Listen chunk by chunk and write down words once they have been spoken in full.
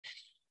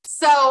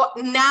So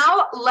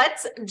now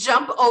let's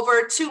jump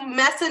over to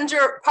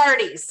messenger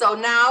parties. So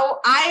now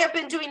I have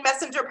been doing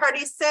messenger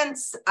parties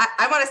since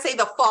I want to say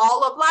the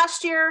fall of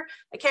last year.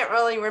 I can't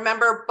really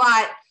remember,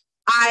 but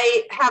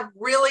I have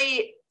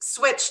really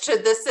switched to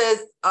this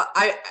is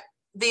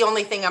the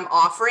only thing I'm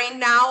offering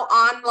now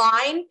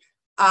online.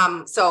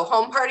 So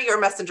home party or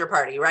messenger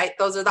party, right?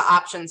 Those are the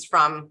options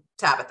from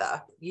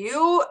Tabitha.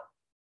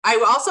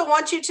 I also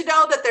want you to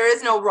know that there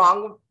is no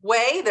wrong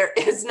way. There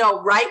is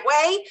no right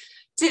way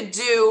to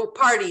do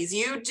parties.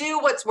 You do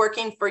what's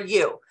working for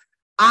you.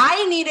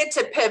 I needed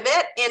to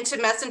pivot into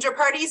messenger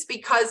parties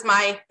because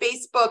my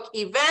Facebook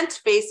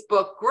event,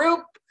 Facebook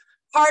group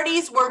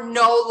parties were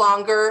no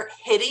longer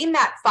hitting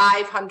that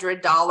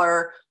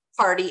 $500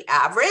 party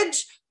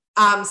average.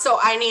 So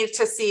I needed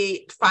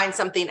to find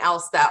something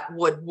else that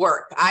would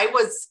work. I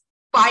was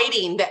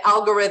fighting the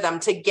algorithm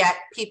to get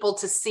people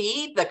to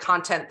see the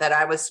content that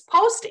I was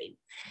posting.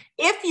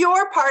 If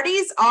your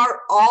parties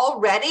are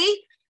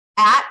already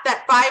at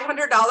that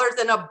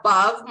 $500 and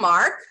above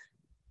mark,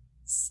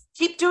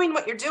 keep doing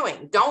what you're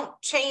doing. Don't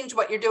change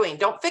what you're doing.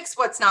 Don't fix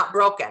what's not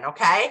broken,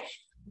 okay?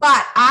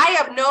 But I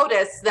have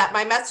noticed that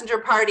my messenger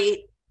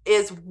party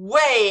is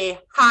way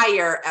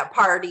higher at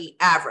party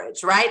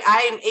average, right?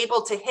 I am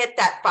able to hit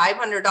that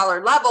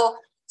 $500 level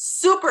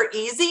super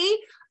easy,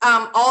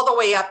 all the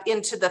way up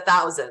into the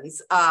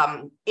thousands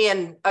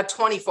in a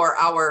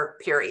 24-hour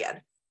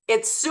period.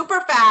 It's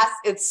super fast.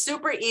 It's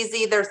super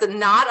easy. There's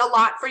not a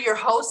lot for your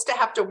host to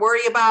have to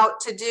worry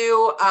about to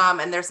do.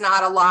 And there's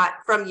not a lot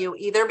from you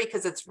either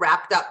because it's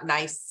wrapped up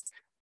nice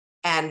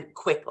and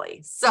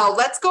quickly. So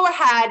let's go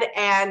ahead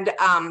and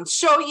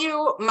show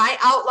you my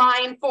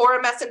outline for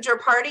a messenger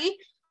party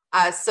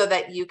so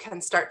that you can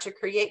start to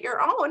create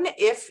your own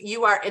if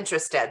you are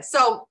interested.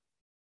 So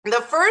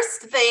the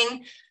first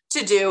thing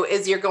to do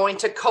is you're going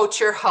to coach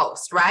your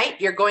host, right?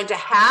 You're going to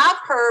have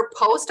her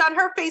post on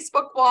her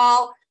Facebook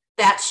wall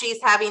that she's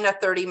having a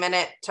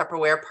 30-minute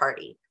Tupperware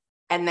party.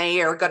 And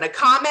they are going to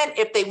comment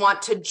if they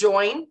want to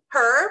join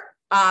her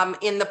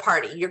in the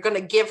party. You're going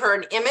to give her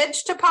an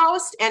image to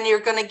post and you're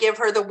going to give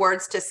her the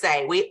words to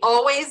say. We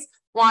always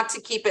want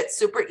to keep it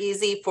super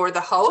easy for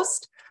the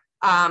host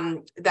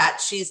that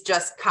she's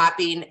just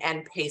copying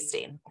and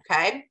pasting,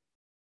 okay?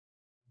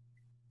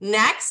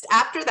 Next,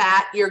 after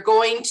that, you're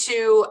going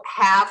to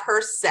have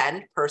her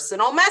send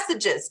personal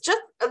messages.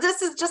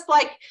 This is just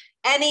like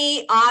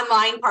any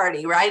online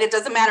party, right? It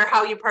doesn't matter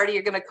how you party,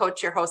 you're going to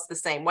coach your host the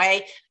same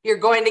way. You're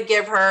going to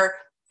give her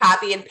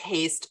copy and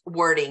paste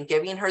wording,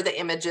 giving her the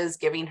images,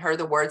 giving her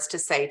the words to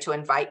say to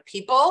invite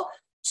people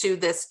to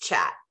this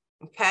chat,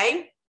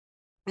 okay?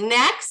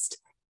 Next,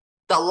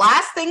 the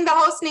last thing the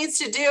host needs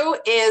to do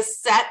is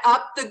set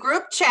up the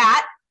group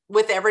chat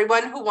with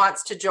everyone who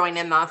wants to join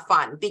in the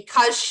fun.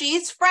 Because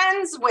she's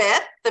friends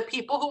with the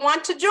people who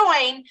want to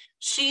join,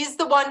 she's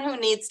the one who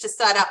needs to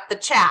set up the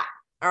chat,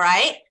 all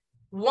right?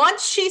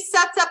 Once she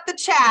sets up the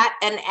chat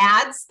and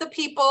adds the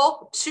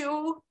people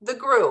to the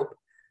group,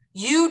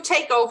 you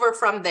take over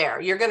from there.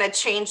 You're going to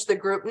change the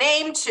group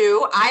name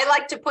to, I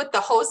like to put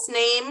the host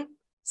name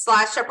 /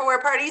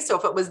 Tupperware party. So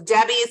if it was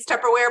Debbie's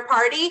Tupperware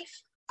party,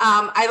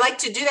 I like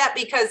to do that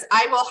because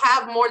I will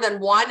have more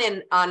than one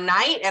in a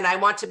night and I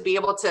want to be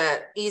able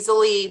to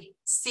easily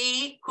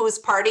see whose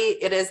party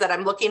it is that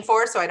I'm looking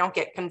for so I don't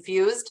get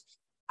confused.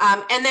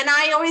 And then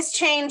I always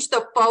change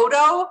the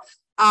photo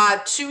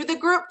to the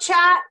group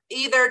chat,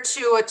 either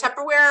to a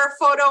Tupperware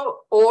photo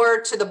or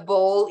to the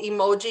bowl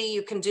emoji.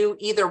 You can do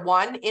either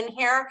one in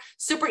here.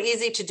 Super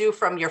easy to do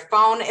from your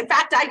phone. In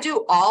fact, I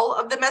do all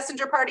of the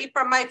messenger party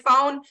from my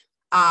phone.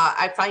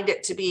 I find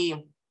it to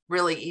be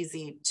really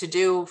easy to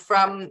do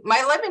from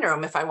my living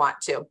room if I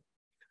want to. All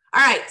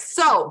right,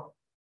 so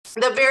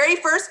the very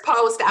first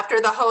post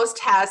after the host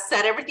has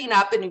set everything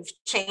up and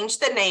you've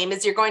changed the name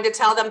is you're going to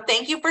tell them,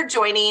 thank you for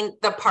joining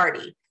the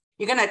party.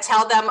 You're going to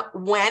tell them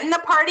when the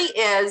party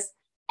is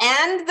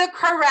and the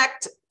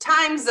correct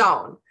time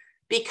zone,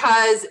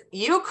 because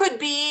you could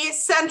be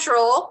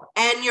Central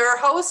and your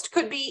host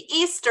could be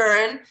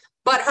Eastern,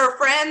 but her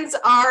friends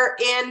are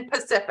in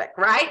Pacific,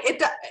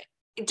 right?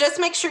 Just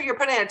make sure you're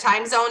putting in a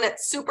time zone.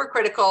 It's super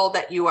critical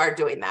that you are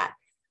doing that.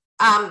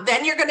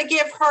 Then you're going to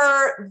give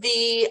her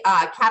the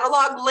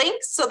catalog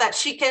link so that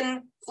she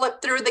can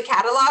flip through the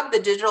catalog, the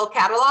digital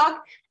catalog,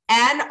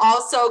 and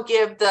also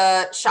give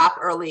the shop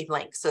early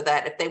link so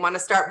that if they want to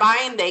start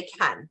buying, they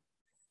can.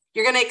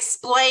 You're going to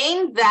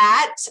explain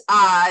that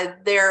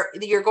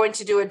you're going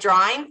to do a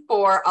drawing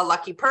for a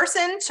lucky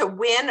person to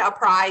win a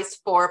prize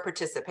for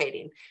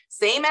participating.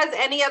 Same as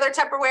any other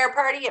Tupperware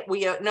party.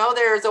 We know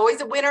there's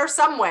always a winner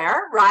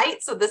somewhere, right?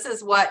 So this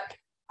is what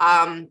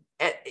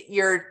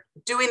you're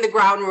doing the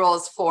ground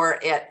rules for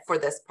it for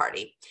this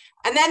party.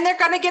 And then they're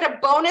going to get a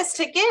bonus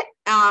ticket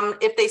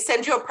if they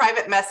send you a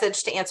private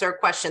message to answer a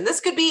question. This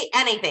could be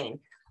anything.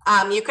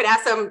 You could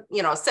ask them,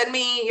 send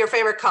me your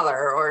favorite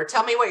color, or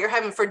tell me what you're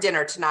having for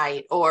dinner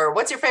tonight, or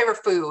what's your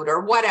favorite food,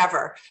 or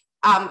whatever.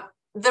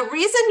 The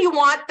reason you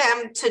want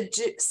them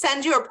to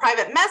send you a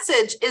private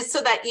message is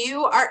so that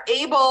you are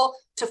able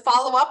to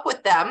follow up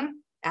with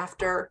them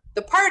after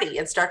the party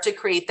and start to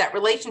create that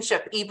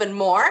relationship even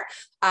more.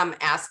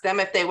 Ask them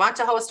if they want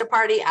to host a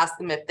party, ask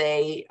them if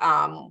they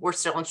were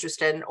still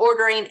interested in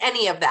ordering,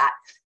 any of that.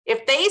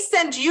 If they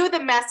send you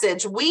the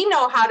message, we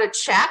know how to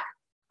check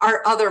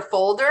our other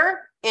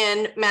folder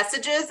in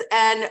messages,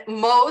 and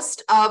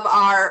most of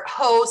our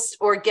hosts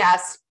or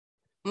guests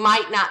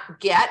might not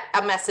get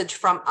a message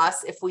from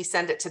us if we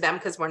send it to them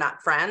because we're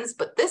not friends,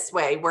 but this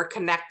way we're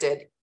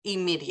connected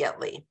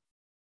immediately.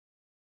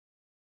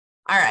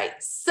 All right,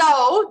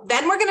 so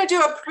then we're going to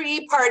do a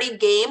pre-party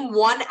game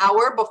 1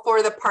 hour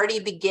before the party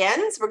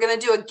begins. We're going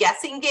to do a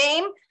guessing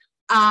game.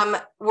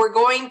 We're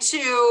going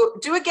to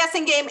do a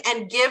guessing game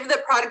and give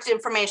the product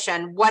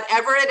information,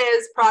 whatever it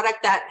is,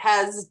 product that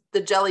has the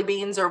jelly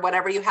beans or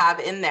whatever you have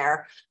in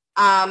there.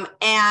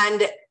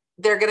 And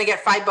they're going to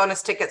get 5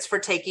 bonus tickets for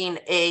taking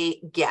a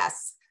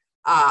guess,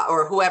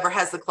 or whoever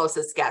has the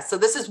closest guess. So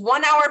this is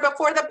 1 hour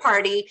before the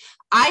party.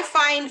 I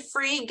find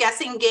free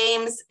guessing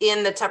games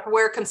in the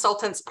Tupperware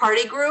Consultants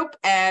Party group,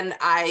 and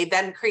I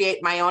then create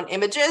my own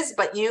images,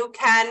 but you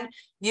can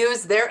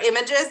use their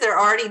images. They're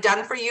already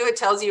done for you. It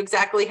tells you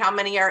exactly how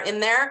many are in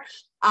there.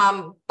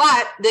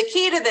 But the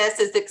key to this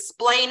is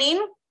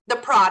explaining the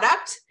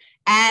product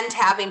and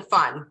having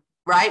fun,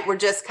 right? We're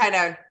just kind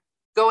of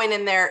going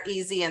in there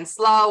easy and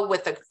slow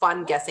with a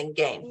fun guessing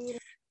game.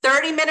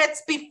 30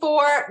 minutes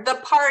before the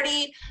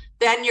party,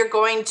 then you're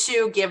going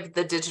to give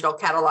the digital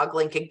catalog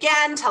link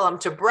again, tell them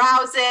to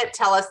browse it,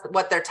 tell us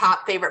what their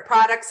top favorite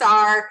products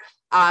are,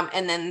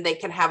 and then they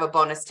can have a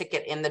bonus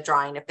ticket in the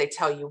drawing if they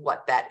tell you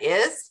what that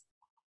is.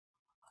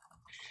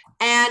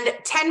 And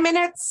 10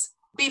 minutes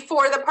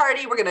before the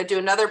party, we're going to do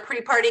another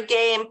pre-party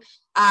game.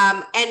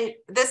 And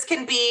this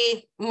can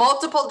be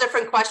multiple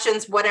different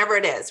questions, whatever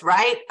it is,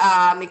 right?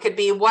 It could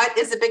be, what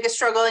is the biggest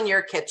struggle in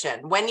your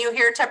kitchen? When you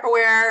hear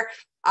Tupperware,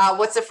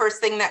 what's the first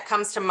thing that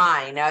comes to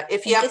mind?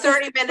 If you have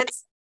 30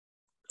 minutes,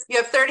 you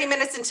have 30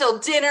 minutes until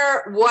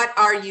dinner. What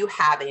are you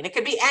having? It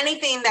could be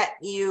anything that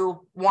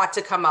you want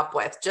to come up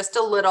with, just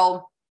a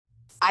little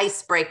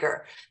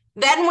icebreaker.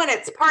 Then when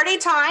it's party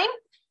time,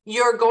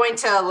 you're going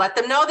to let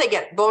them know they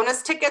get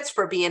bonus tickets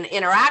for being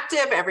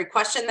interactive. Every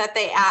question that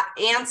they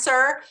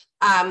answer,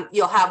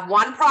 you'll have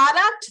one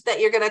product that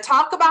you're going to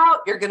talk about.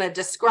 You're going to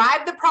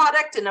describe the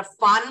product in a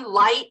fun,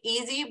 light,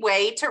 easy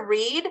way to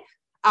read.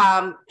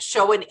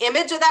 Show an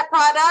image of that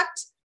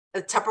product.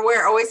 The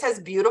Tupperware always has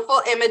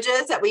beautiful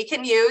images that we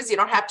can use. You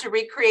don't have to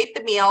recreate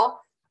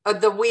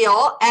the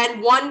wheel,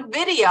 and one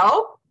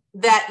video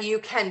that you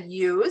can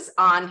use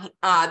on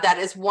that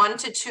is 1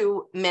 to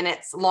 2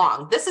 minutes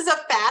long. This is a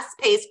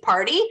fast-paced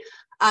party,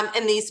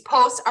 and these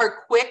posts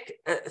are quick,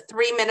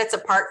 3 minutes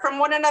apart from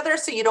one another,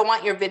 so you don't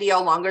want your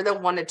video longer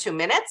than 1 to 2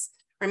 minutes.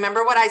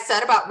 Remember what I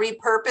said about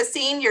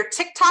repurposing your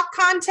TikTok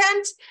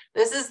content?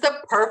 This is the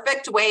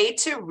perfect way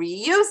to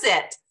reuse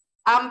it.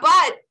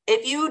 But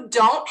if you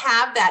don't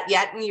have that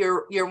yet and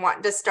you're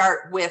wanting to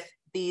start with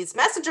these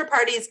messenger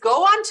parties,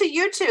 go on to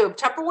YouTube.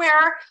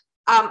 Tupperware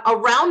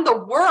around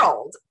the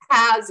world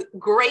has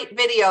great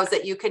videos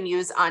that you can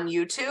use on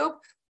YouTube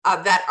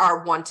that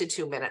are 1 to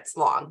 2 minutes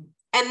long.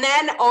 And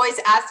then always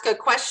ask a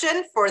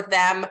question for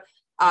them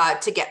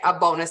to get a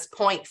bonus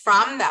point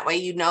from. That way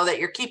you know that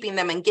you're keeping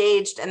them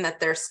engaged and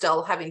that they're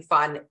still having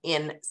fun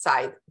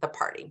inside the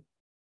party.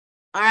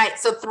 All right,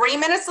 so 3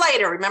 minutes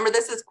later, remember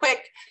this is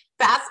quick,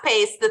 fast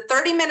paced. The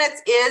 30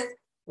 minutes is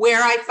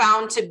where I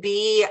found to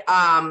be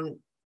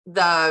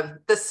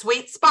the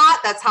sweet spot.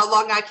 That's how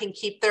long I can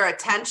keep their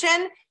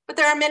attention. But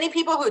there are many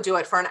people who do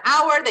it for an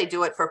hour. They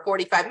do it for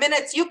 45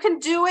 minutes. You can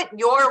do it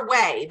your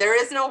way. There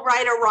is no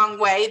right or wrong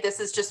way. This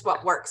is just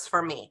what works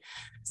for me.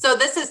 So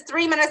this is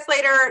 3 minutes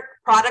later.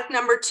 Product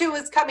number 2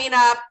 is coming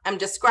up. I'm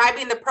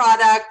describing the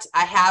product.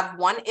 I have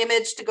one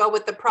image to go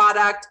with the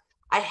product.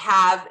 I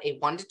have a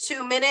 1 to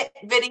 2 minute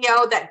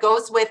video that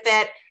goes with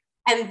it.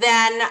 And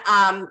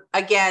then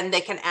again,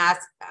 they can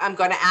ask, I'm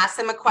going to ask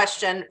them a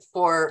question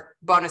for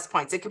bonus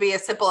points. It could be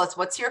as simple as,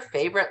 what's your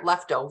favorite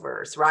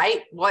leftovers,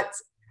 right?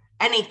 What's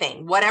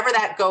anything, whatever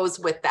that goes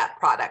with that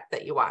product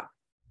that you want.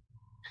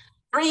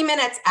 3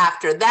 minutes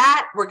after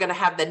that, we're going to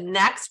have the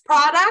next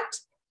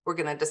product. We're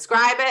going to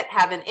describe it,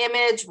 have an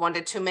image, 1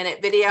 to 2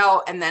 minute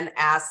video, and then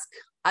ask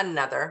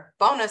another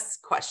bonus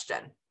question.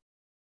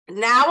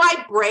 Now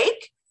I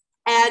break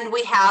and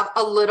we have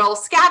a little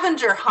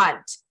scavenger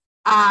hunt.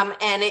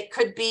 And it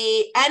could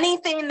be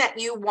anything that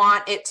you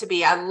want it to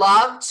be. I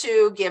love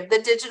to give the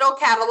digital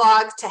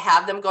catalogs to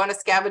have them go on a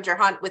scavenger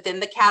hunt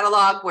within the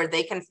catalog where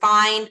they can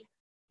find,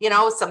 you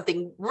know,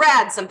 something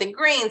red, something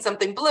green,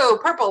 something blue,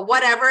 purple,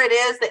 whatever it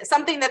is,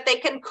 something that they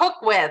can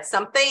cook with,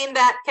 something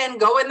that can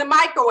go in the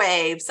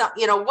microwave,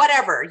 you know,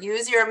 whatever.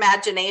 Use your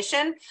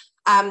imagination.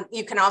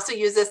 You can also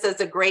use this as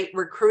a great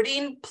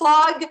recruiting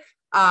plug.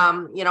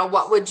 You know,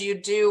 what would you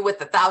do with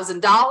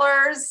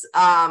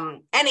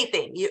 $1,000?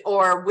 Anything,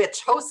 or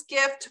which host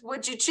gift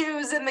would you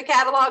choose in the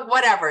catalog?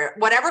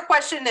 Whatever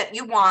question that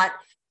you want.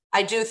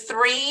 I do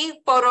 3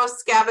 photo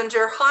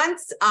scavenger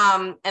hunts,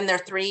 and they're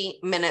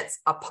 3 minutes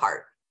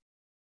apart.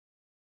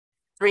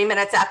 3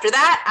 minutes after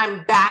that,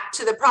 I'm back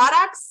to the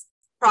products.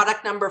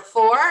 Product number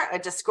 4,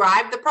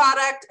 describe the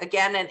product,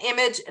 again, an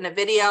image and a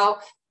video,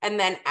 and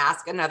then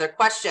ask another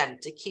question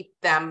to keep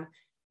them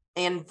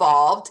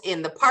involved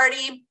in the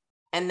party.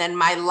 And then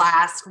my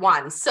last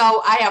one.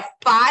 So I have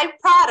 5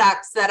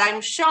 products that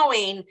I'm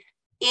showing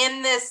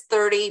in this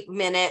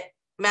 30-minute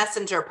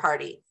messenger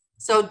party.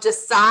 So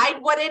decide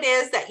what it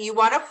is that you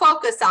want to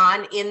focus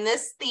on in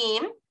this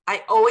theme.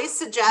 I always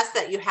suggest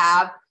that you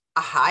have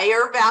a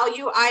higher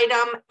value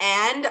item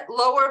and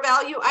lower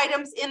value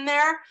items in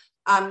there.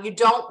 You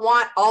don't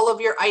want all of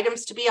your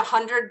items to be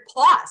 100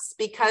 plus,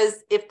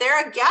 because if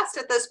they're a guest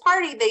at this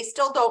party, they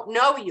still don't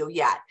know you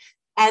yet.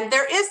 And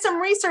there is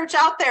some research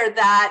out there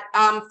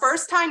that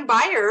first-time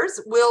buyers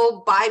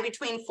will buy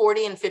between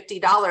 $40 and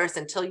 $50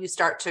 until you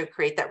start to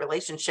create that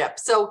relationship.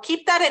 So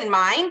keep that in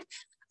mind,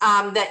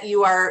 that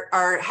you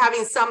are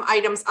having some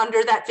items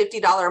under that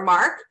 $50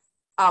 mark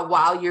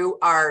while you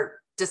are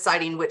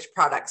deciding which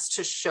products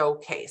to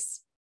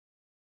showcase.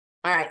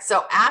 All right,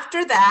 so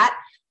after that,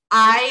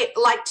 I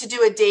like to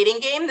do a dating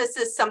game. This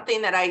is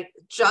something that I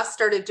just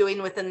started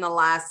doing within the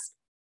last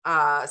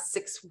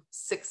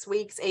 6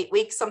 weeks, 8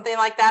 weeks, something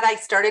like that. I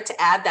started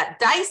to add that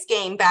dice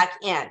game back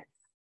in.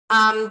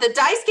 The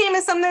dice game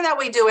is something that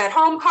we do at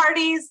home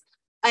parties,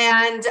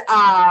 and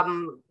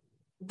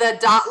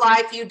the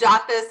Life, You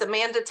Dot This,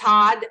 Amanda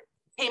Todd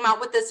came out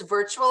with this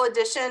virtual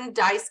edition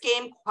dice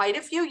game quite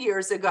a few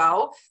years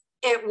ago.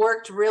 It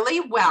worked really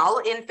well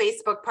in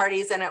Facebook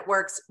parties, and it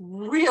works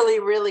really,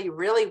 really,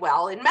 really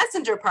well in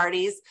messenger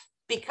parties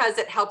because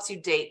it helps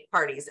you date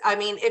parties. I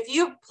mean, if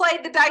you've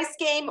played the dice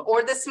game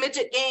or the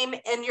smidget game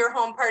in your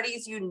home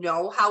parties, you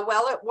know how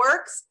well it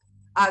works.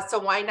 So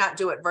why not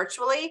do it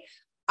virtually?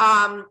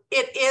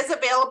 It is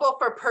available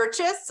for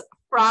purchase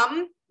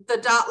from the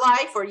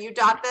Life or You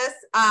Dot This.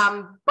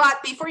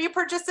 But before you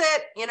purchase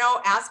it, you know,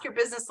 ask your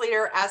business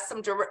leader, ask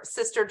some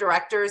sister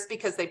directors,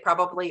 because they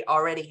probably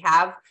already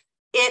have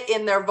it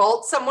in their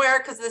vault somewhere,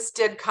 because this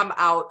did come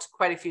out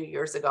quite a few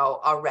years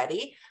ago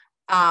already.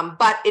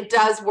 But it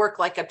does work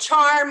like a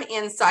charm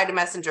inside a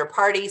messenger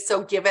party.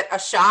 So give it a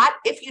shot.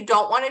 If you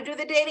don't want to do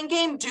the dating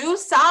game, do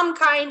some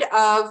kind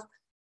of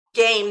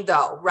game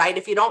though, right?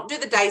 If you don't do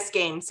the dice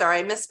game, sorry,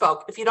 I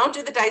misspoke. If you don't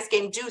do the dice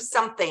game, do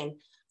something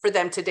for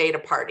them to date a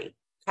party.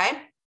 Okay.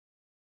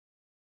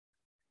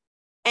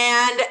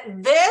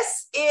 And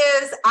this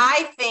is,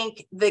 I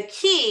think, the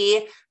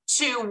key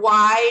to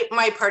why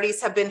my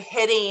parties have been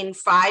hitting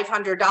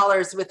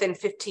 $500 within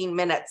 15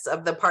 minutes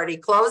of the party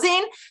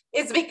closing.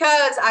 Is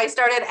because I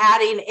started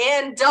adding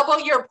in double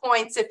your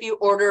points if you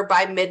order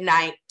by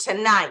midnight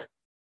tonight.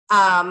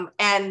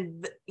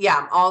 And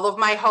yeah, all of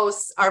my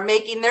hosts are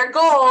making their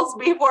goals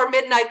before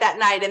midnight that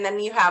night. And then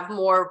you have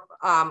more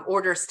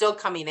orders still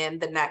coming in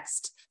the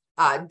next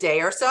day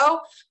or so,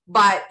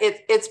 but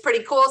it's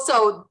pretty cool.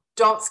 So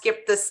don't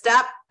skip this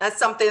step. That's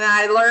something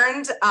that I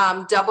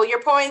learned. Double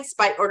your points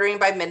by ordering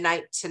by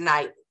midnight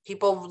tonight.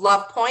 People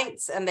love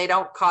points and they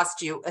don't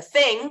cost you a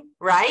thing,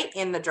 right,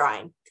 in the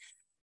drawing.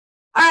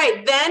 All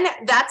right, then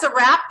that's a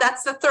wrap.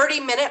 That's the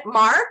 30-minute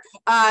mark.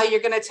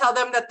 You're going to tell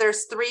them that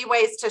there's 3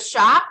 ways to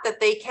shop, that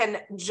they can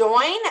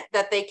join,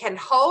 that they can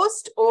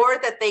host, or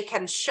that they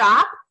can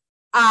shop,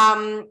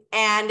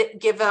 and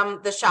give them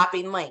the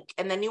shopping link.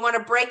 And then you want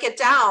to break it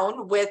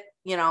down with,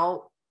 you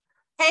know,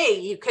 hey,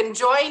 you can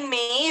join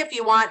me if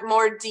you want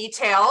more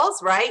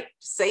details, right?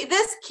 Say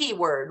this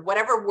keyword,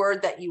 whatever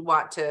word that you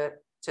want to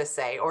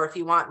say. Or if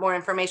you want more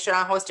information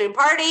on hosting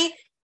party,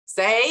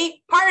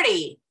 say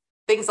party.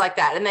 Things like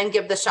that, and then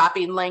give the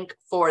shopping link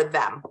for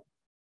them.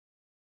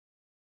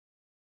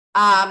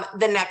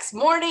 The next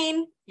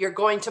morning, you're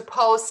going to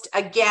post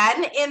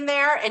again in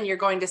there, and you're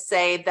going to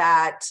say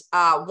that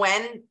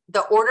when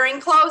the ordering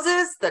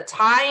closes, the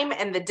time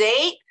and the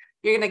date,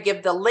 you're going to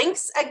give the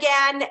links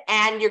again,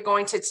 and you're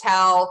going to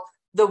tell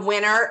the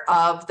winner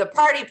of the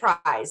party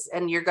prize,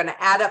 and you're going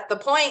to add up the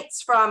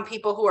points from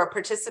people who are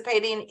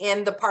participating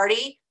in the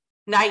party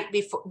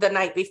the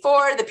night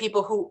before, the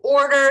people who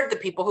ordered, the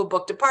people who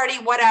booked a party,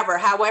 whatever,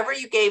 however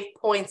you gave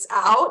points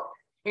out,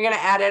 you're going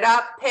to add it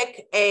up,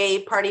 pick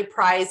a party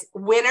prize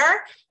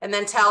winner, and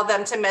then tell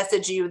them to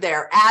message you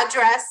their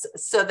address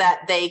so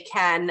that they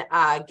can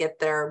get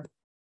their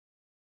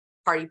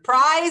party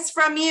prize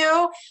from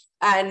you.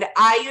 And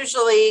I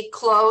usually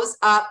close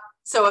up.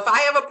 So if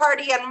I have a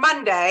party on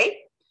Monday,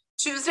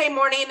 Tuesday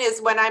morning is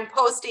when I'm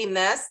posting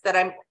this,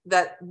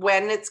 that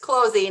when it's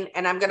closing,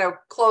 and I'm going to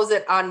close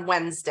it on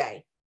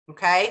Wednesday.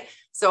 Okay.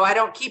 So I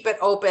don't keep it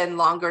open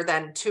longer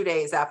than 2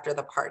 days after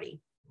the party.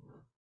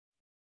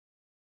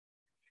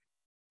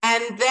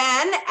 And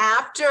then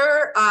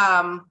after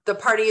the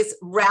party's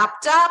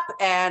wrapped up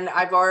and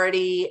I've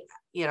already,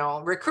 you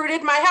know,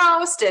 recruited my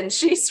host and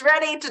she's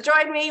ready to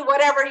join me,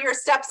 whatever your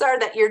steps are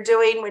that you're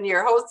doing when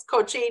you're host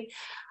coaching,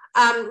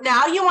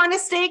 now you want to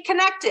stay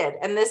connected.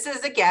 And this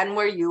is again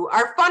where you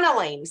are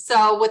funneling.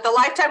 So with the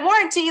lifetime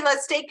warranty,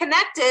 let's stay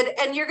connected,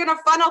 and you're going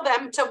to funnel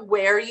them to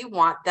where you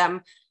want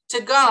them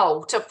to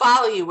go, to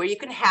follow you, where you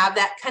can have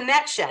that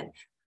connection.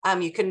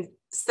 You can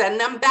send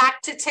them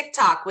back to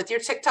TikTok with your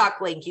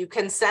TikTok link. You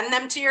can send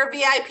them to your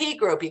VIP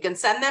group. You can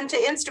send them to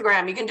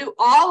Instagram. You can do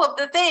all of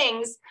the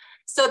things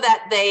so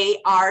that they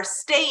are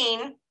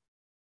staying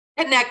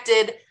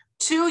connected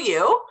to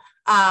you.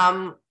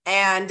 And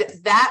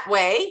that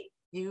way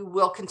you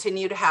will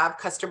continue to have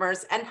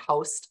customers and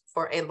host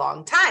for a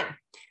long time.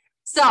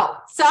 So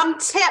some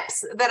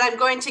tips that I'm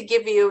going to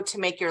give you to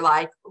make your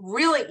life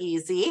really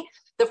easy.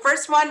 The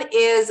first one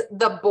is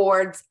the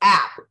Boards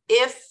app.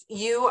 If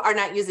you are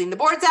not using the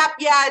Boards app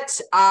yet,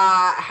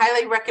 I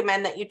highly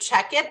recommend that you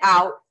check it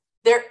out.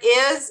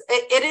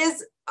 It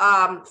is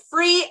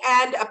free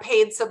and a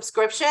paid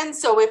subscription.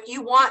 So if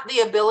you want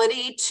the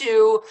ability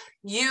to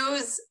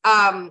use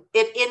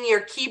it in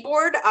your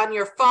keyboard on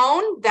your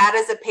phone, that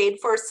is a paid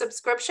for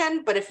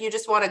subscription. But if you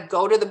just want to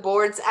go to the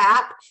Boards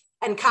app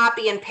and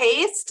copy and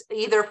paste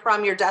either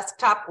from your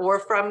desktop or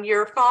from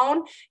your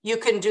phone, you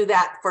can do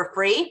that for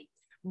free.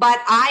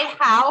 But I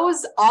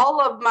house all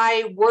of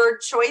my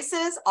word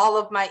choices, all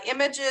of my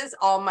images,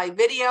 all my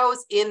videos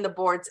in the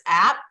Boards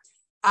app.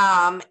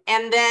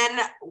 And then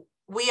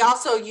we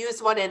also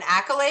use one in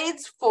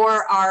Accolades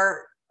for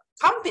our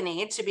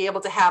company to be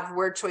able to have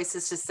word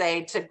choices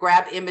to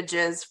grab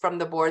images from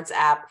the Boards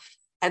app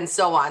and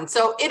so on.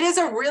 So it is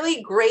a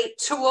really great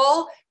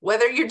tool,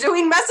 whether you're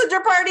doing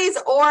messenger parties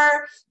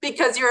or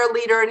because you're a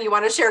leader and you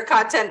want to share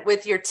content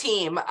with your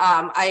team.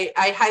 I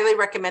highly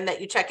recommend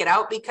that you check it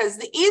out, because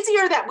the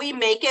easier that we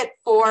make it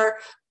for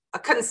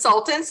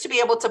consultants to be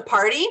able to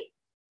party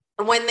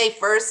when they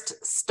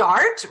first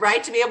start,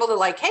 right? To be able to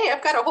like, hey,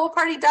 I've got a whole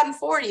party done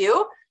for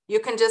you. You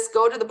can just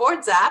go to the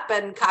Boards app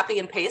and copy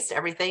and paste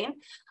everything.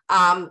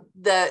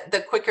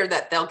 The quicker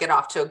that they'll get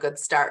off to a good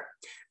start.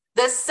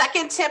 The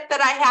second tip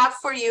that I have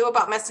for you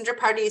about messenger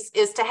parties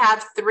is to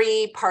have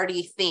 3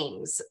 party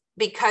themes,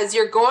 because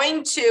you're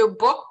going to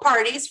book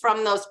parties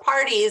from those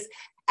parties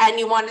and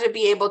you want to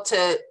be able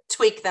to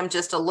tweak them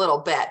just a little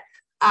bit.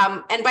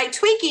 And by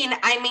tweaking,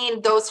 I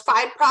mean those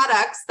 5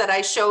 products that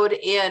I showed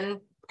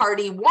in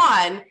party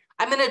 1,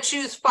 I'm going to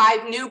choose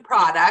 5 new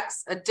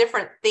products, a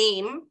different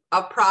theme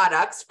of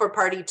products for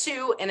party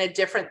 2 and a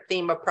different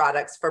theme of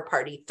products for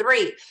party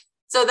 3.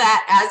 So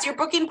that as you're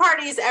booking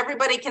parties,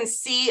 everybody can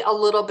see a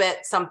little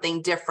bit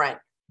something different.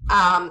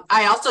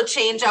 I also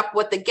change up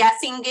what the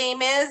guessing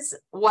game is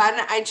when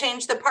I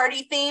change the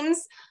party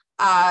themes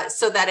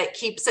so that it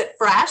keeps it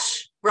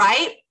fresh,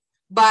 right?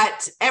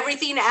 But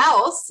everything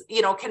else,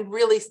 can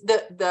really,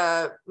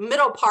 the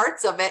middle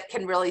parts of it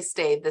can really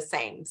stay the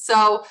same.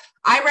 So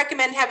I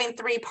recommend having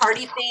 3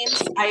 party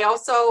themes. I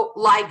also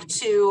like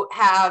to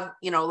have,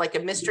 like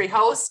a mystery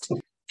host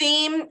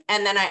theme.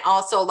 And then I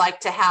also like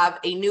to have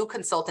a new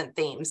consultant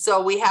theme.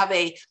 So we have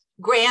a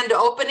grand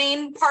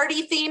opening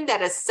party theme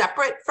that is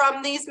separate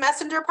from these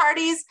messenger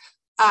parties.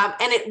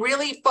 And it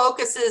really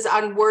focuses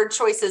on word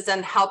choices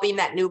and helping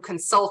that new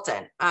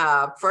consultant.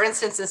 For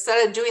instance,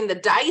 instead of doing the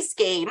dice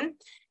game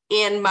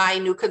in my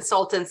new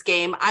consultants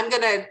game, I'm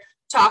going to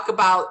talk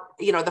about,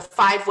 the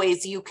 5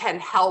 ways you can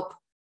help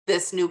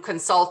this new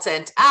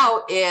consultant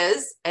out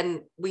is,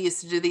 and we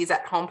used to do these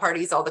at home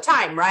parties all the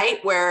time,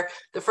 right? Where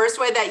the first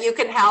way that you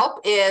can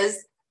help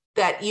is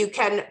that you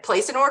can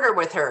place an order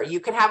with her. You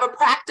can have a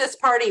practice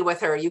party with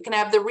her. You can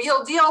have the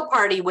real deal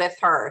party with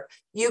her.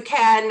 You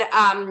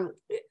can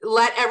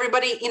let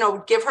everybody,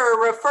 give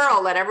her a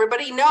referral, let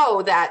everybody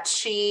know that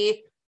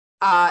she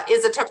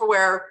is a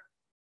Tupperware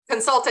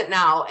consultant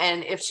now,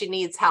 and if she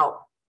needs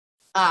help,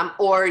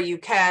 or you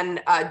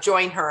can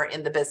join her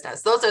in the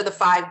business. Those are the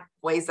 5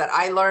 ways that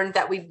I learned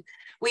that we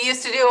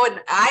used to do.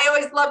 And I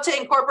always love to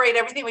incorporate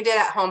everything we did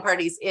at home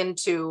parties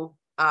into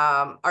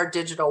our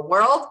digital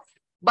world.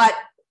 But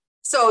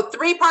so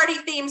 3 party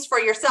themes for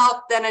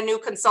yourself, then a new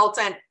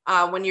consultant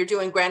when you're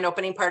doing grand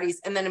opening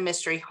parties, and then a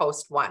mystery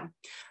host one.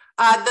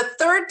 The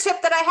third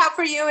tip that I have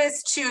for you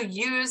is to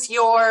use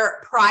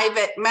your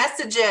private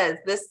messages.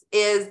 This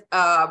is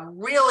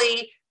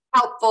really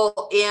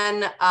helpful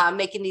in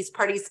making these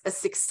parties a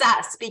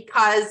success,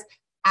 because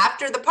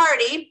after the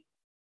party,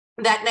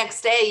 that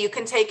next day, you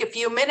can take a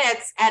few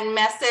minutes and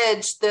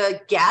message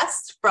the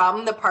guests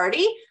from the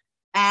party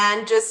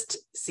and just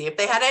see if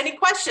they had any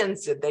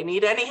questions. Did they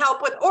need any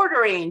help with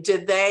ordering?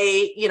 Did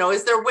they,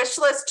 is their wish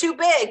list too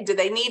big? Do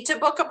they need to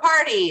book a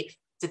party?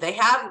 Do they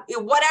have,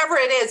 whatever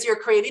it is, you're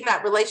creating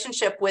that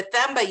relationship with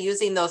them by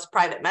using those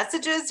private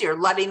messages.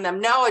 You're letting them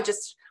know, I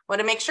just want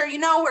to make sure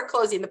we're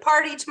closing the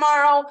party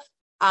tomorrow.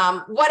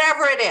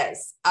 Whatever it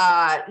is,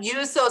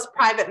 use those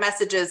private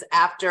messages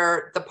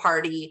after the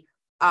party.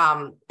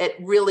 It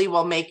really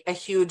will make a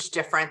huge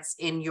difference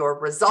in your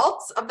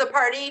results of the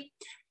party.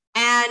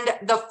 And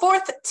the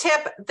 4th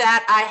tip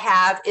that I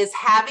have is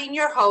having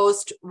your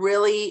host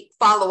really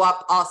follow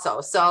up also.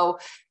 So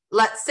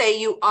let's say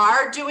you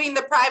are doing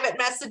the private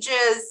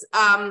messages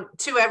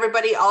to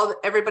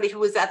everybody who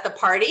was at the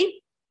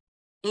party.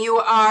 You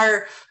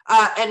are,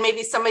 and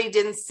maybe somebody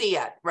didn't see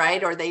it,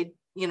 right? Or they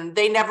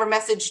never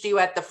messaged you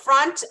at the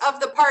front of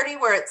the party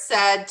where it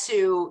said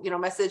to,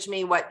 message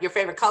me what your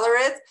favorite color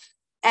is.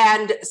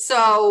 And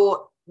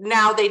so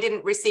now they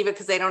didn't receive it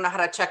because they don't know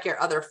how to check your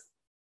other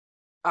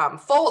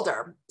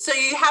folder. So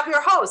you have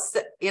your host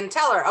and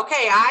tell her,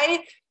 okay,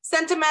 I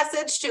sent a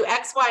message to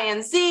X, Y,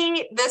 and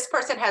Z. This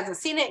person hasn't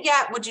seen it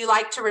yet. Would you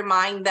like to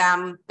remind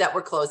them that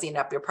we're closing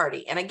up your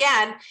party? And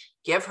again,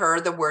 give her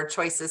the word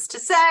choices to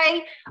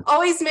say.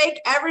 Always make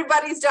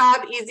everybody's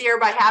job easier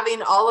by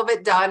having all of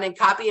it done in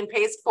copy and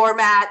paste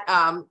format,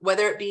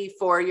 whether it be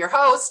for your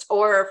host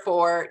or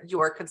for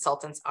your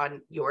consultants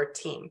on your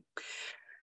team.